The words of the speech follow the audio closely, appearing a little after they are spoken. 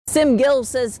Sim Gill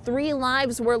says 3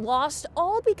 lives were lost,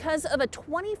 all because of a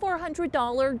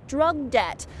 $2,400 drug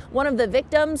debt. One of the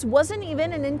victims wasn't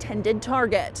even an intended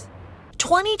target.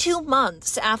 22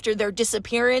 months after their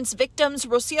disappearance, victims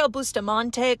Rocio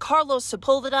Bustamante, Carlos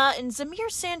Sepulveda, and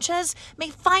Zamir Sanchez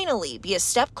may finally be a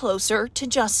step closer to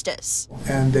justice.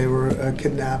 And they were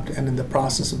kidnapped, and in the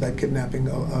process of that kidnapping,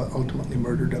 ultimately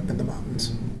murdered up in the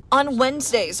mountains. On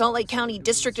Wednesday, Salt Lake County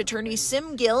District Attorney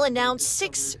Sim Gill announced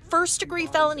 6 first-degree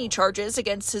felony charges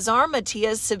against Cesar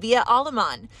Matias Sevilla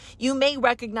Aleman. You may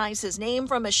recognize his name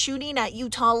from a shooting at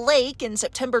Utah Lake in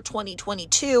September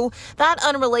 2022. That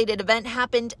unrelated event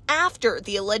happened after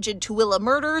the alleged Tooele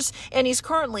murders, and he's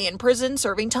currently in prison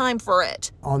serving time for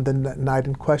it. On the night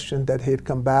in question, that he had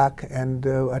come back and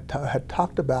had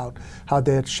talked about how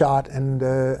they had shot and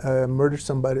murdered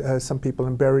some people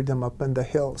and buried them up in the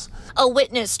hills. A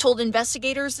witness told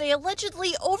investigators they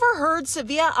allegedly overheard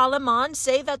Sevilla Aleman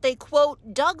say that they,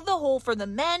 quote, dug the hole for the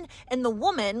men and the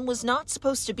woman was not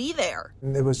supposed to be there.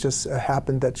 And it was just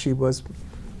happened that she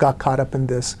got caught up in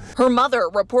this. Her mother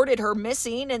reported her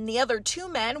missing, and the other 2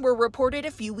 men were reported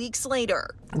a few weeks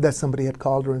later. That somebody had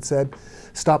called her and said,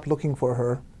 stop looking for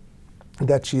her,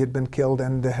 that she had been killed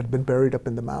and had been buried up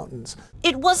in the mountains.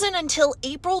 It wasn't until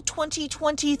April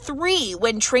 2023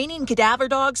 when training cadaver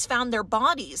dogs found their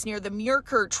bodies near the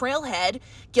Muirker trailhead.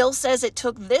 Gill says it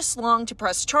took this long to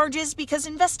press charges because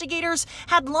investigators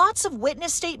had lots of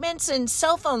witness statements and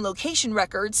cell phone location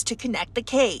records to connect the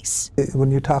case.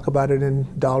 When you talk about it in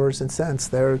dollars and cents,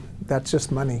 that's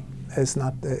just money.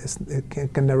 It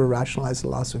can never rationalize the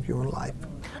loss of human life.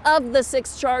 Of the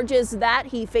 6 charges that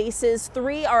he faces,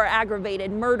 3 are aggravated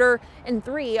murder and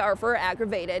 3 are for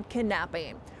aggravated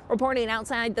kidnapping. Reporting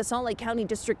outside the Salt Lake County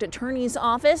District Attorney's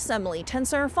Office, Emily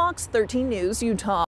Tenser, Fox 13 News, Utah.